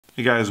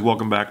Hey guys,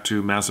 welcome back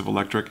to Massive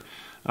Electric.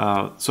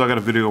 So I got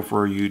a video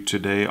for you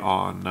today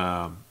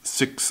on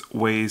 6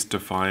 ways to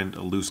find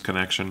a loose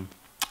connection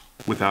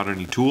without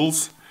any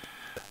tools.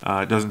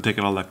 It doesn't take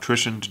an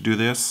electrician to do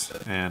this,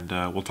 and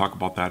we'll talk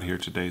about that here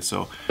today.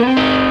 So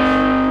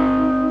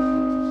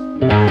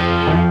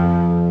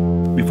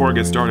before I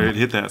get started,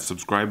 hit that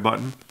subscribe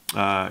button.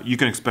 You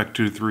can expect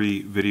 2 to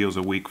 3 videos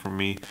a week from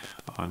me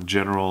on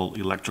general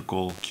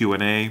electrical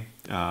Q&A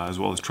as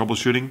well as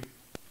troubleshooting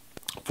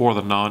for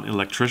the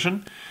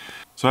non-electrician.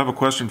 So I have a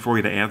question for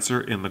you to answer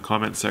in the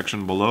comment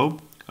section below.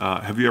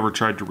 Have you ever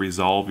tried to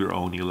resolve your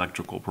own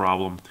electrical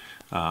problem?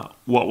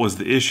 What was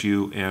the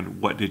issue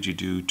and what did you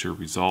do to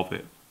resolve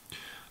it?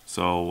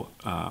 So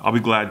I'll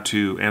be glad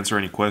to answer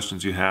any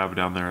questions you have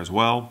down there as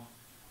well.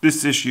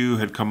 This issue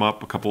had come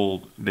up a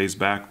couple days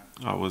back.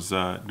 I was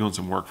doing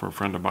some work for a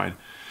friend of mine,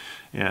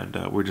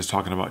 and we're just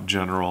talking about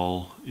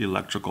general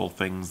electrical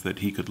things that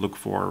he could look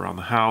for around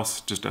the house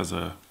just as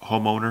a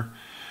homeowner.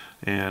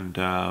 And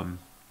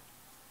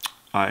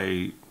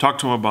I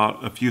talked to him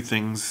about a few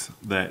things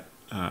that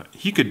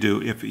he could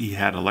do if he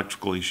had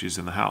electrical issues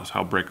in the house,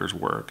 how breakers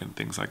work and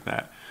things like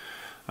that.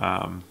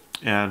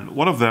 And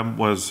one of them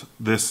was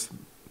this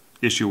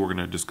issue we're going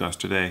to discuss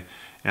today,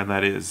 and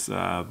that is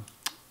I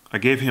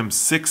gave him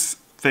 6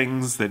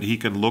 things that he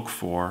can look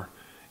for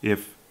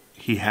if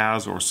he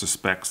has or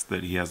suspects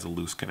that he has a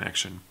loose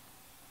connection.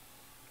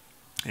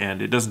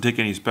 And it doesn't take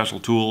any special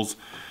tools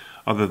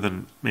other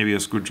than maybe a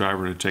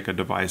screwdriver to take a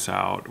device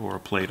out or a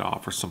plate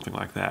off or something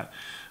like that.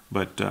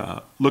 But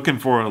looking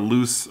for a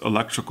loose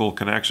electrical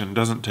connection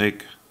doesn't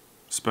take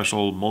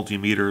special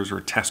multimeters or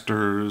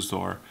testers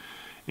or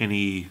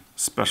any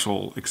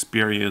special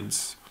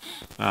experience.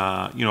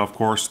 Of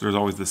course, there's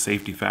always the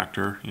safety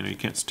factor. You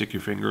can't stick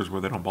your fingers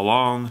where they don't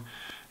belong,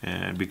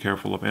 and be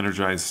careful of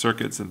energized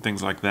circuits and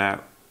things like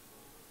that.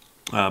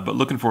 But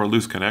looking for a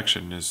loose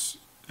connection is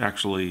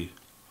actually,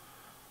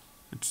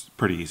 it's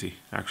pretty easy,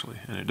 actually,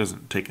 and it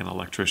doesn't take an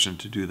electrician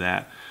to do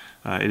that.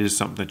 It is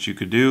something that you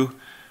could do,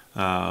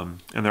 and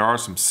there are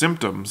some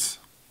symptoms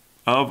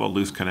of a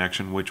loose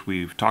connection, which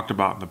we've talked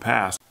about in the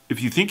past.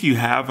 If you think you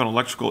have an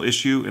electrical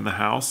issue in the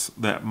house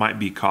that might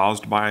be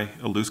caused by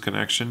a loose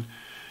connection,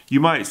 you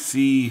might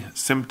see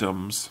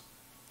symptoms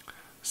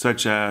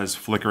such as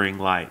flickering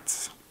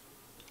lights.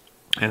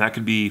 And that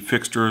could be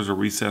fixtures or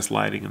recessed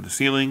lighting in the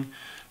ceiling.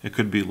 It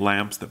could be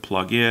lamps that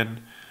plug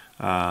in.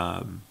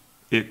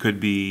 It could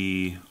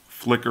be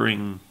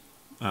flickering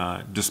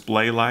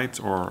display lights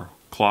or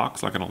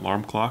clocks, like an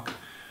alarm clock.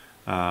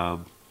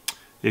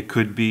 It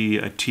could be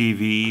a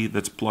TV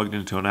that's plugged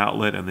into an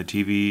outlet and the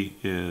TV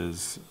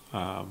is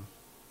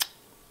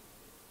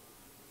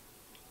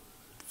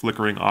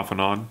flickering off and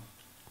on,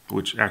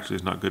 which actually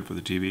is not good for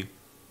the TV.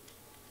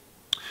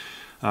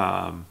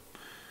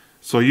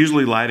 So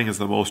usually lighting is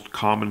the most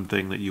common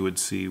thing that you would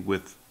see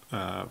with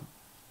a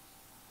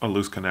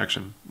loose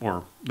connection,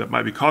 or that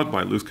might be caused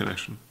by a loose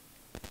connection.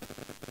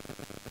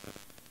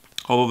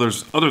 Although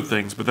there's other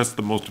things, but that's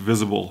the most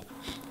visible.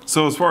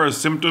 So as far as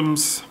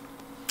symptoms,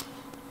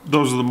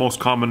 those are the most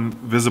common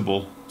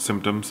visible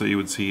symptoms that you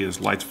would see is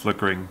lights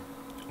flickering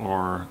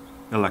or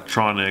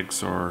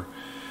electronics or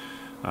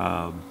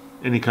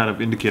any kind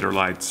of indicator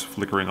lights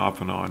flickering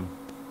off and on.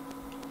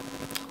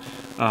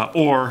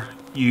 Or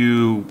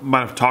you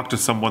might have talked to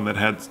someone that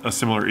had a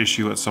similar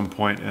issue at some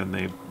point and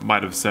they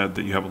might have said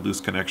that you have a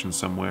loose connection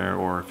somewhere,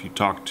 or if you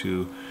talk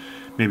to,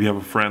 maybe you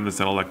have a friend that's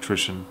an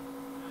electrician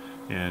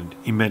and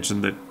he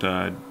mentioned that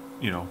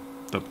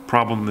the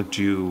problem that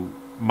you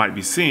might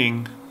be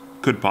seeing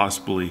could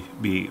possibly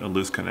be a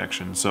loose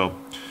connection. So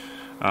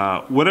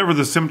whatever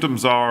the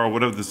symptoms are, or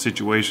whatever the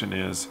situation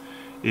is,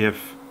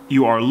 if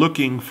you are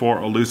looking for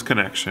a loose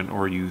connection,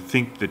 or you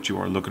think that you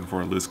are looking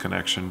for a loose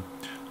connection,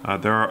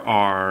 there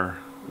are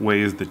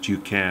ways that you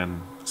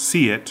can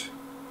see it,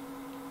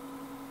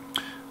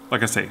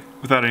 like I say,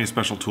 without any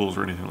special tools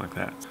or anything like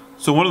that.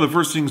 So one of the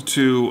first things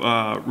to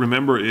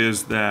remember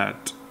is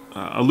that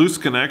a loose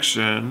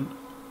connection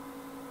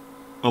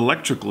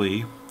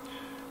electrically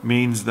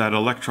means that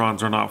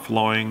electrons are not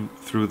flowing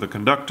through the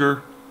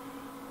conductor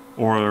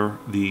or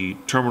the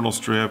terminal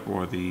strip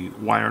or the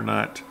wire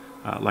nut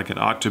like it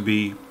ought to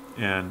be,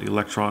 and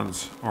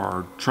electrons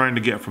are trying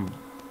to get from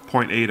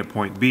point A to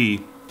point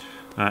B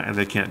and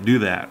they can't do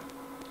that.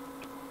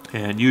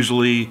 And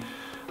usually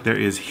there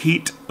is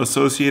heat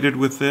associated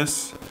with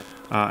this,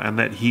 and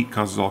that heat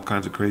causes all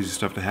kinds of crazy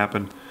stuff to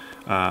happen,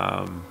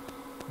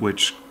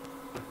 which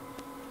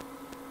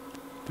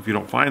if you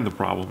don't find the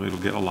problem, it'll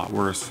get a lot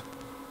worse.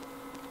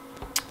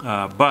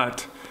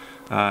 But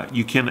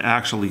you can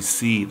actually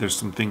see, there's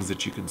some things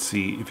that you can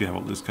see if you have a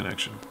loose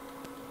connection.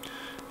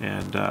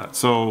 And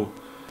so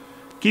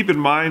keep in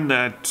mind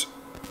that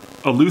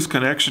a loose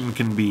connection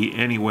can be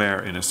anywhere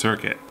in a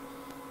circuit.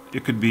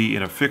 It could be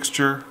in a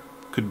fixture,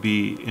 could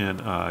be in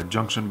a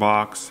junction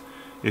box,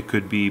 it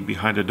could be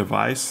behind a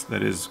device,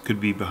 that is, could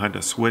be behind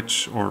a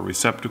switch or a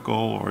receptacle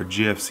or a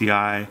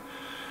GFCI,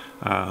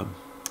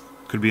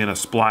 could be in a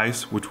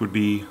splice, which would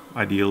be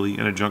ideally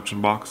in a junction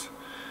box,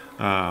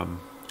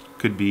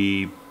 could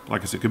be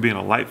like I said, could be in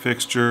a light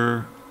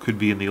fixture, could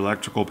be in the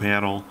electrical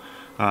panel.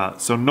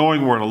 So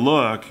knowing where to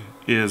look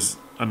is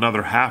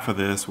another half of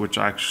this, which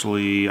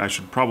actually I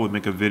should probably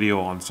make a video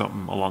on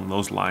something along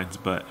those lines.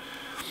 But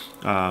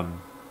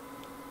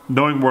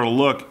knowing where to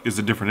look is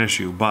a different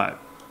issue. But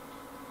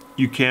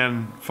you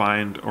can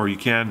find, or you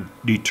can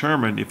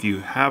determine if you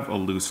have a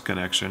loose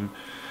connection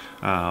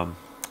a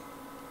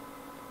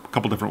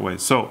couple different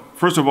ways. So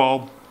first of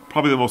all,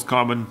 probably the most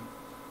common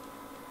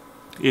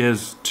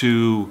is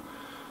to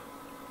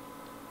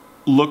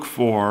look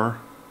for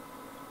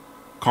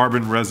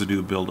carbon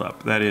residue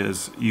buildup. That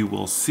is, you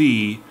will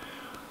see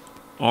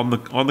on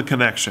the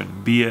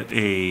connection, be it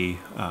a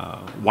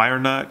wire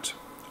nut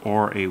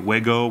or a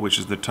Wago, which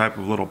is the type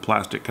of little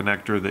plastic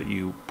connector that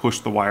you push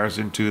the wires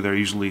into. They're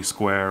usually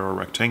square or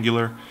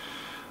rectangular.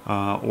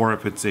 Or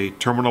if it's a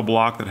terminal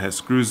block that has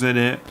screws in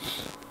it,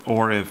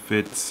 or if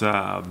it's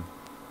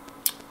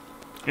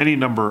any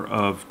number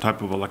of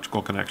type of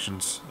electrical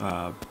connections,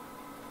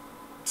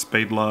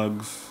 spade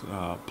lugs,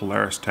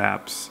 Polaris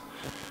taps.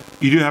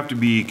 You do have to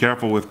be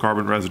careful with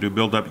carbon residue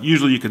buildup.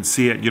 Usually you can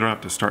see it, you don't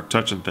have to start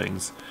touching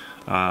things.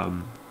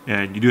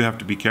 And you do have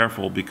to be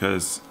careful,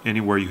 because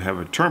anywhere you have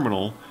a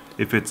terminal,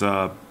 if it's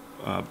a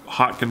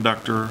hot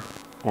conductor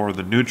or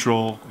the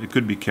neutral, it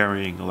could be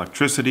carrying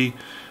electricity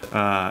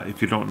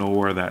if you don't know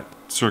where that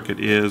circuit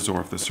is, or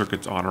if the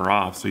circuit's on or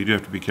off. So you do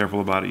have to be careful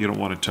about it. You don't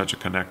want to touch a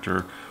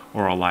connector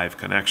or a live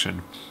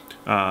connection.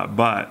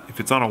 But if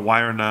it's on a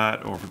wire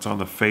nut, or if it's on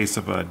the face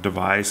of a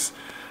device,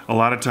 a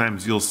lot of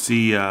times you'll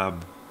see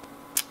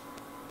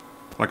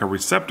like a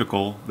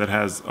receptacle that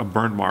has a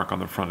burn mark on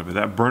the front of it.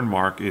 That burn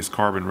mark is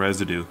carbon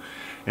residue,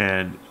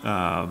 and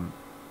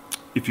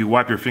if you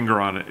wipe your finger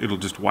on it, it'll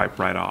just wipe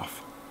right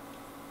off.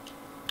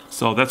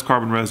 So that's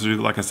carbon residue.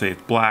 Like I say,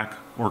 it's black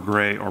or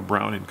gray or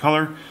brown in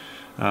color.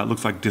 It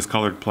looks like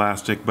discolored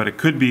plastic, but it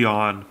could be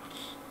on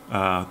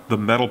the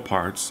metal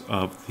parts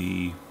of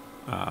the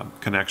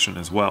connection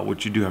as well,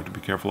 which you do have to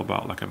be careful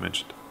about, like I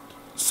mentioned.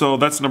 So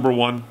that's number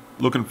one,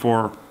 looking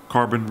for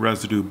carbon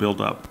residue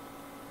buildup.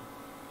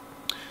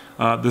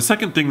 The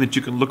second thing that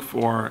you can look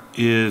for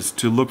is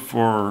to look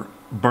for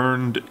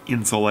burned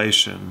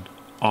insulation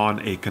on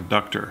a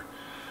conductor.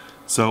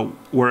 So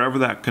wherever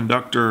that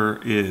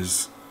conductor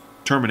is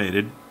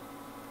terminated,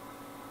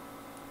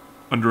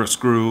 under a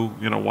screw,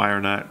 in a wire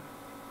nut,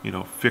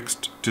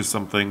 fixed to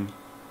something,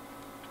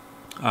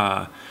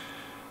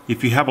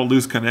 if you have a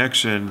loose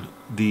connection,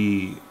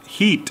 the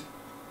heat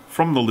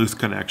from the loose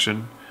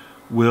connection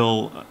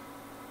will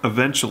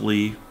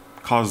eventually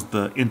cause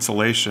the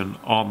insulation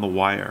on the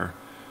wire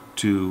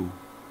to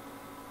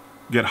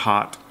get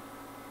hot,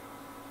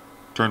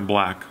 turn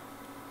black,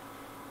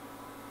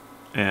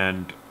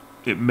 and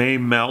it may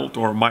melt,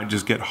 or it might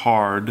just get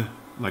hard,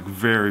 like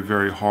very,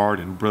 very hard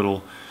and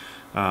brittle,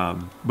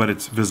 but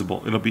it's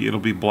visible. It'll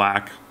be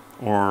black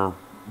or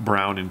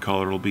brown in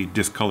color. It'll be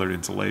discolored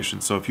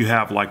insulation. So if you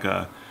have like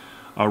a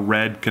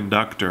red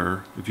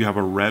conductor, if you have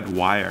a red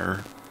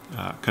wire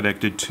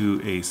connected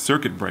to a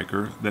circuit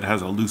breaker that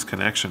has a loose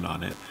connection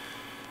on it,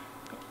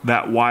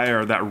 that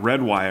wire, that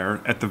red wire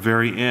at the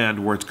very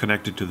end where it's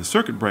connected to the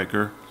circuit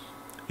breaker,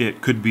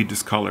 it could be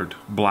discolored,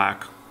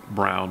 black,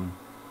 brown,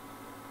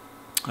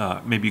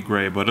 maybe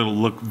gray, but it'll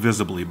look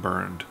visibly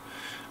burned.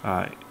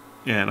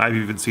 And I've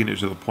even seen it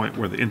to the point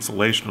where the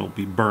insulation will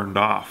be burned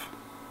off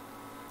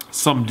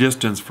some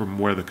distance from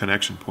where the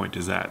connection point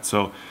is at.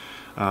 So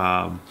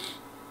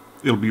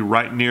it'll be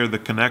right near the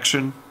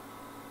connection,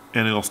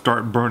 and it'll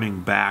start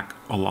burning back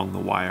along the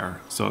wire.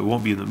 So it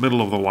won't be in the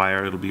middle of the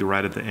wire, it'll be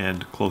right at the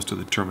end, close to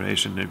the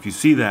termination. And if you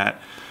see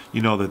that,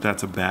 you know that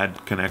that's a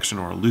bad connection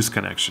or a loose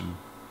connection.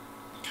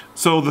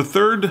 So the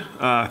third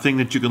thing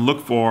that you can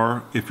look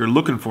for if you're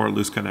looking for a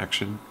loose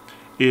connection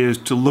is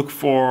to look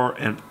for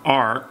an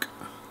arc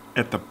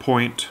at the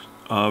point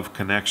of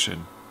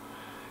connection.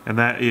 And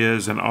that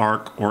is an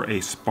arc or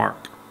a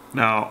spark.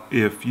 Now,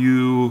 if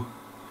you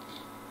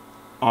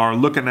are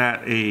looking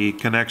at a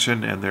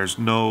connection and there's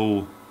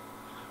no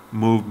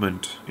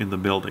movement in the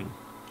building,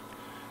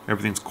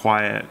 everything's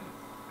quiet,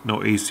 no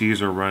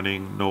ACs are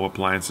running, no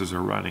appliances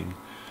are running,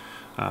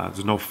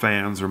 there's no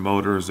fans or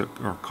motors that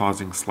are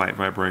causing slight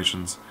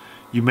vibrations,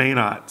 you may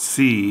not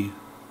see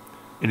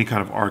any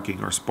kind of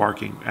arcing or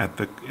sparking at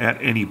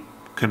any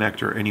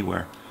connector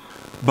anywhere.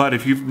 But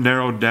if you've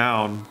narrowed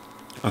down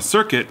a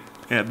circuit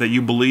that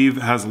you believe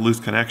has a loose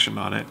connection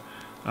on it,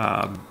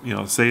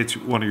 say it's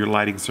one of your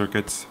lighting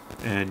circuits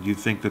and you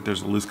think that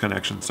there's a loose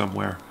connection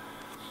somewhere,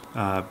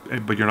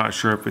 but you're not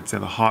sure if it's in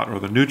the hot or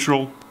the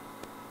neutral.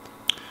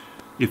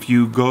 If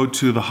you go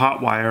to the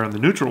hot wire and the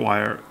neutral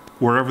wire,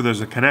 wherever there's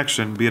a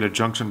connection, be it a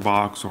junction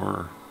box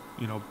or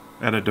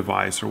at a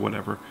device or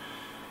whatever,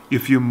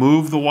 if you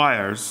move the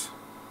wires,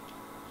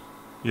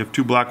 you have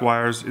two black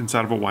wires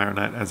inside of a wire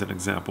nut as an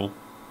example.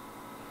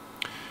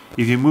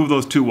 If you move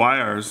those two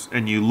wires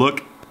and you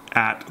look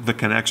at the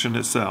connection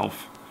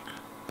itself,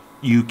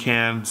 you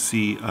can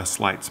see a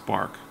slight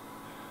spark.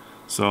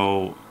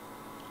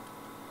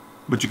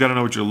 But you got to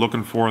know what you're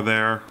looking for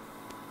there.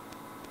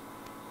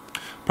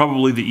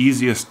 Probably the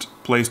easiest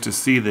place to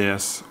see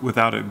this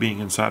without it being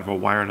inside of a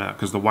wire nut,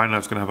 because the wire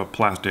nut's going to have a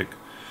plastic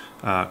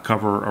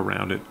cover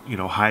around it, you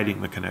know,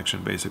 hiding the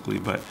connection basically.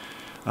 But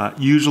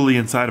usually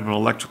inside of an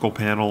electrical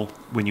panel,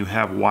 when you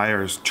have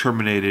wires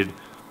terminated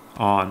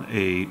on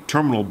a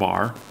terminal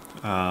bar,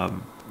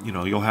 you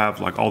know, you'll have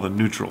like all the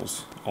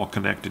neutrals all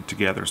connected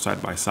together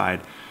side by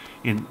side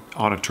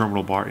on a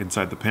terminal bar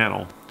inside the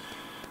panel.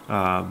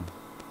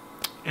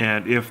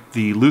 And if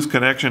the loose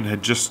connection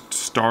had just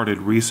started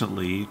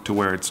recently to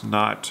where it's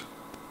not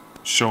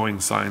showing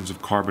signs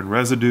of carbon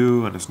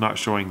residue and it's not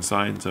showing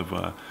signs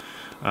of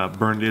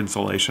burned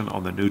insulation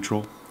on the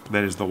neutral,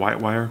 that is the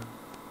white wire.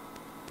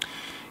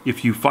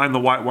 If you find the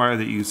white wire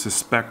that you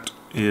suspect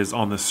is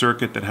on the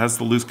circuit that has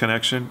the loose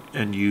connection,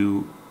 and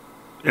you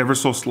ever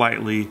so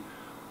slightly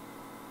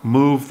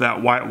move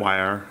that white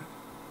wire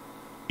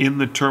in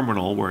the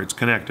terminal where it's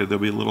connected,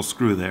 there'll be a little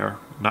screw there,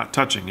 not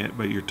touching it,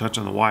 but you're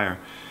touching the wire.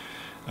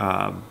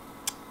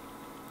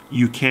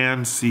 You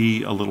can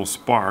see a little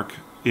spark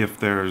if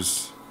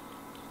there's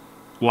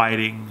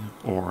lighting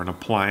or an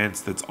appliance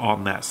that's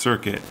on that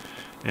circuit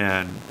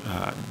and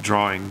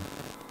drawing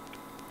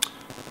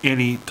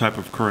any type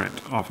of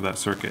current off of that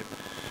circuit.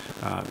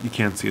 You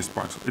can see a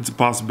spark. It's a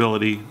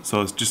possibility,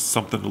 so it's just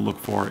something to look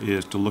for,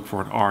 is to look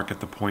for an arc at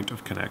the point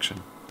of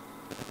connection.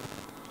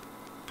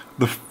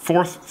 The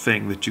fourth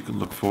thing that you can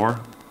look for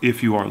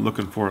if you are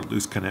looking for a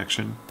loose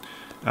connection,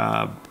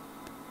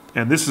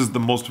 and this is the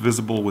most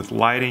visible with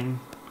lighting.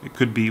 It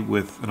could be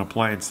with an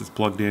appliance that's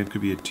plugged in. It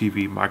could be a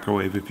TV,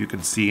 microwave, if you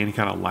can see any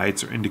kind of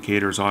lights or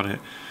indicators on it,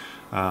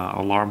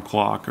 alarm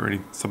clock or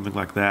something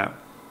like that,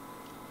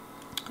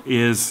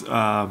 is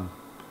to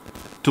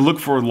look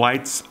for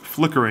lights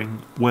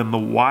flickering when the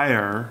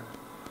wire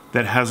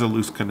that has a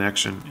loose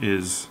connection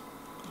is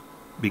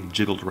being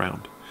jiggled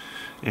around.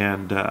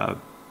 And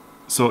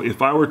so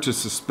if I were to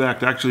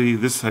suspect, actually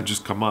this had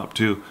just come up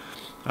too,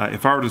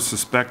 if I were to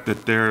suspect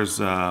that there's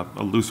a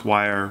loose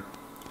wire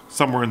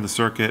somewhere in the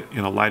circuit, in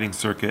a lighting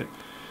circuit,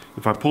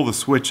 if I pull the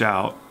switch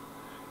out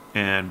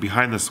and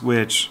behind the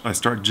switch I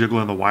start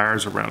jiggling the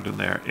wires around in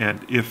there,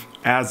 and if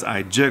as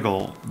I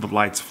jiggle the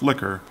lights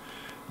flicker,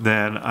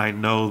 then I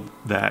know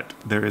that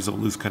there is a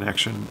loose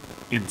connection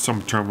in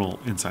some terminal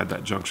inside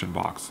that junction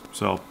box.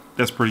 So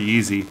that's pretty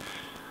easy.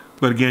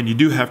 But again, you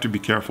do have to be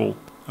careful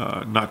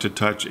not to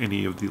touch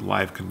any of the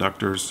live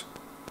conductors.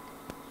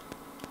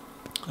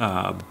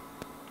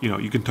 You know,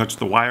 you can touch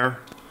the wire,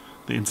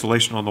 the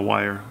insulation on the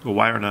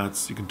wire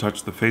nuts. You can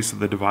touch the face of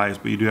the device,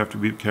 but you do have to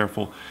be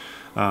careful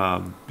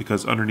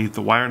because underneath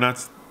the wire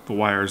nuts, the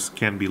wires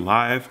can be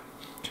live,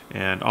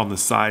 and on the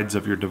sides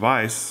of your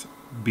device,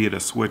 be it a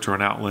switch or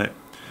an outlet,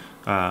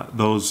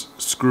 those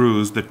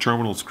screws, the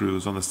terminal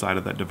screws on the side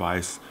of that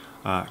device,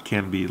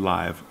 can be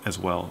live as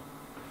well.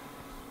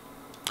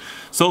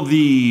 So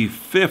the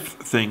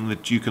fifth thing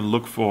that you can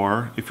look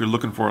for if you're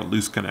looking for a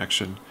loose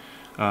connection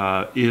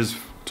is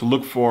to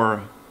look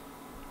for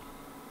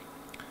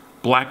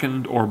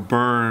blackened or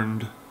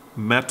burned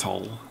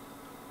metal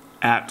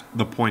at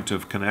the point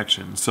of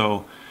connection.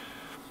 So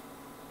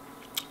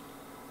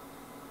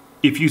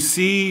if you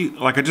see,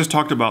 like I just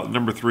talked about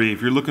number 3,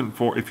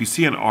 if you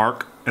see an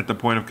arc at the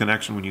point of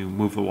connection when you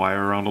move the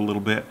wire around a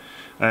little bit,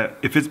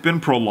 if it's been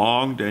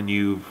prolonged and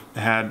you've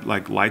had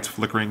like lights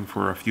flickering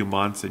for a few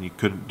months and you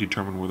couldn't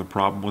determine where the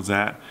problem was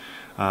at,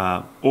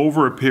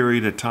 over a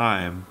period of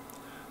time,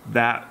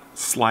 that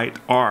slight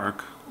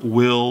arc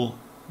will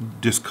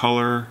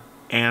discolor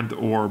and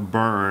or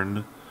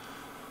burn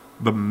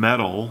the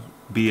metal,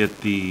 be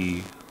it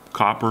the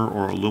copper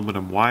or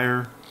aluminum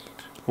wire,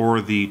 or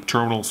the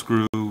terminal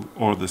screw,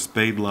 or the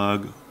spade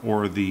lug,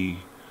 or the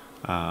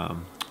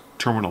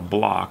terminal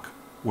block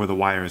where the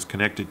wire is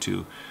connected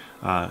to.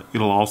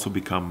 It'll also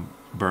become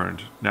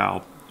burned.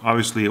 Now,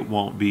 obviously it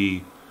won't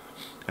be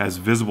as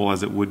visible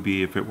as it would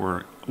be if it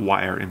were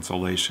wire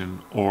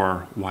insulation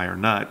or wire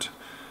nut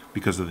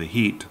because of the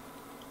heat.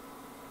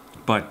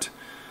 But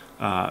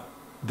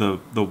the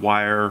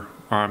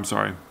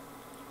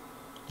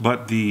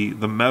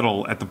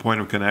metal at the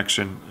point of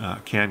connection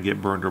can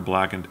get burned or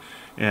blackened.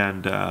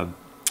 And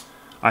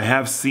I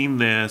have seen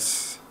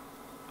this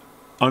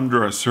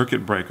under a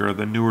circuit breaker,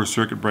 the newer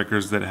circuit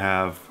breakers that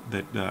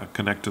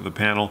connect to the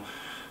panel,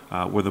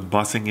 where the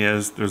busing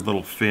is. There's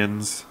little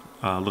fins,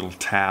 little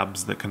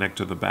tabs that connect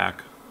to the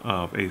back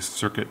of a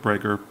circuit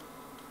breaker.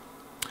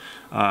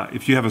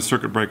 If you have a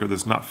circuit breaker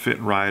that's not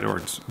fitting right, or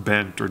it's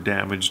bent or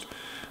damaged,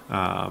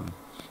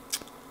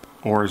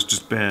 or it's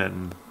just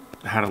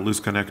had a loose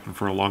connection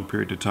for a long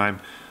period of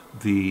time,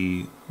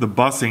 the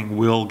busing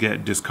will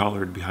get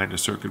discolored behind a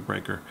circuit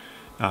breaker.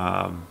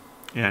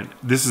 And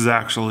this is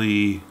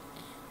actually,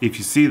 if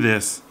you see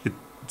this,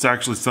 it's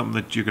actually something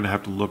that you're going to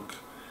have to look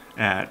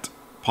at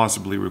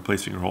possibly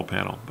replacing your whole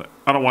panel. But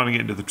I don't want to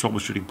get into the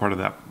troubleshooting part of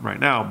that right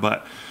now,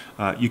 but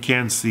you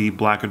can see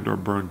blackened or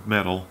burned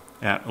metal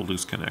at a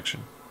loose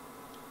connection.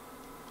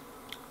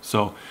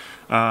 So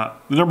the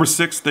number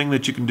 6 thing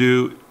that you can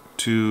do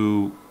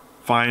to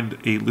find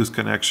a loose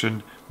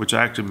connection, which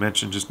I actually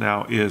mentioned just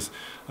now, is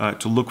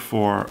to look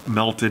for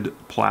melted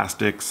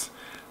plastics.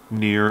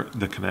 near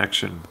the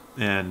connection.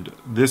 And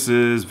this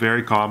is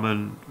very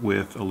common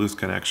with a loose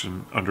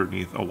connection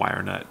underneath a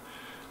wire nut.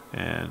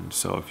 And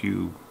so if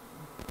you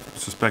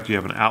suspect you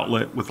have an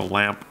outlet with a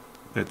lamp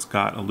that's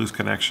got a loose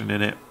connection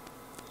in it,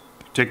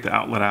 take the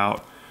outlet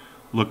out,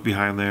 look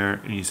behind there,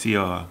 and you see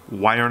a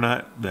wire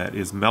nut that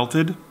is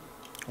melted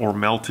or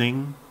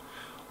melting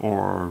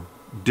or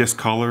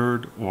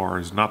discolored or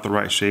is not the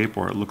right shape,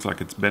 or it looks like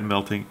it's been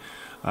melting,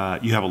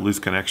 you have a loose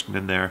connection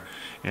in there.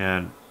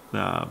 And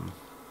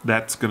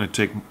that's going to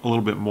take a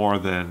little bit more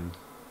than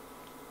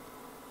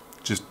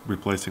just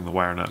replacing the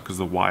wire nut, because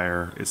the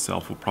wire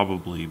itself will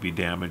probably be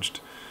damaged,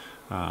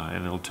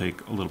 and it'll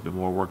take a little bit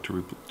more work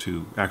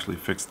to actually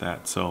fix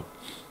that. So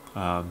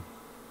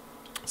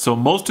so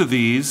most of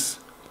these,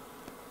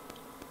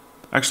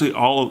 actually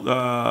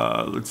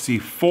let's see,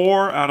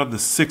 4 out of the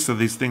 6 of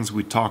these things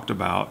we talked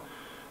about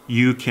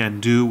you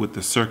can do with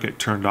the circuit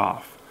turned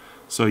off.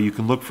 So you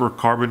can look for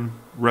carbon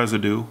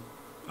residue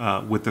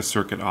with the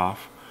circuit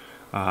off.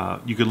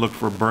 You can look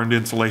for burned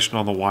insulation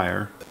on the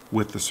wire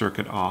with the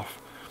circuit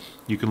off.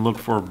 You can look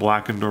for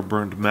blackened or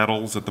burned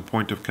metals at the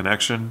point of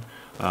connection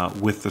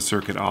with the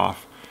circuit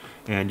off.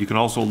 And you can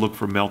also look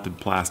for melted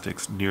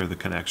plastics near the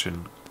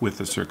connection with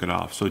the circuit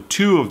off. So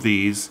 2 of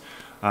these,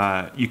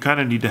 you kind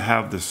of need to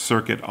have the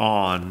circuit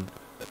on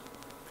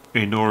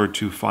in order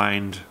to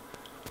find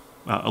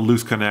a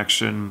loose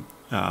connection.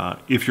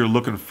 If you're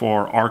looking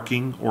for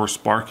arcing or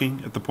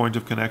sparking at the point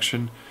of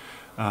connection,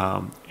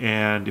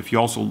 and if you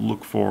also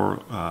look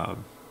for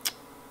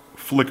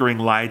flickering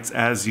lights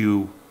as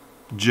you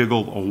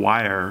jiggle a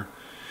wire.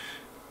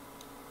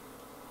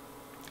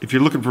 If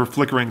you're looking for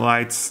flickering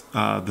lights,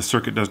 the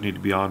circuit does need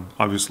to be on,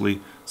 obviously.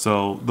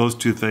 So those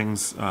 2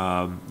 things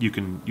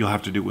you'll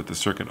have to do with the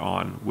circuit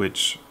on,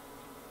 which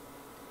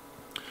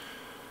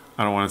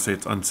I don't want to say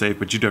it's unsafe,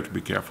 but you'd have to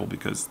be careful,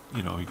 because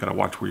you got to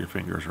watch where your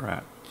fingers are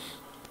at.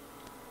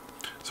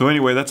 So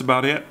anyway, that's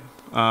about it.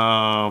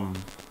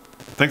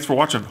 Thanks for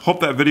watching. Hope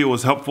that video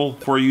was helpful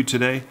for you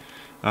today.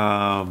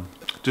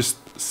 Just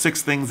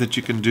 6 things that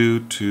you can do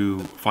to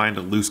find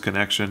a loose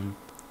connection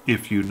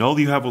if you know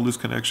you have a loose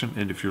connection,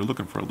 and if you're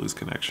looking for a loose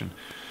connection.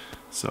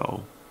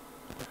 So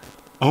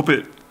I hope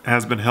it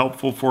has been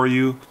helpful for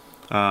you.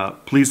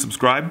 Please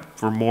subscribe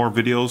for more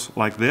videos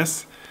like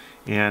this,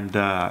 and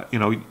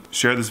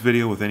share this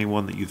video with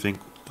anyone that you think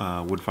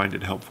would find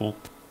it helpful.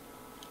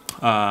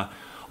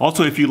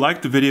 Also, if you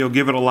liked the video,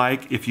 give it a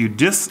like. If you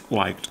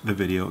disliked the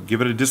video,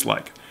 give it a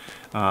dislike.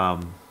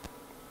 Add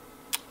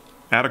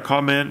a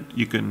comment.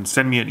 You can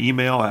send me an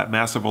email at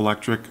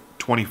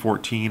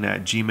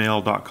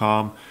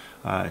massiveelectric2014@gmail.com.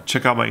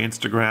 Check out my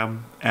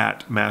Instagram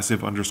at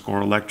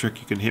massive_electric.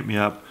 You can hit me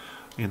up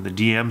in the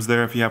DMs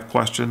there if you have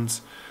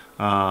questions.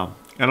 And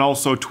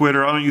also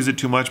Twitter. I don't use it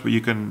too much, but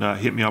you can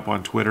hit me up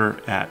on Twitter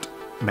at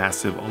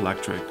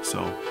massiveelectric.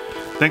 So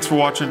thanks for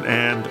watching,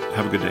 and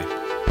have a good day.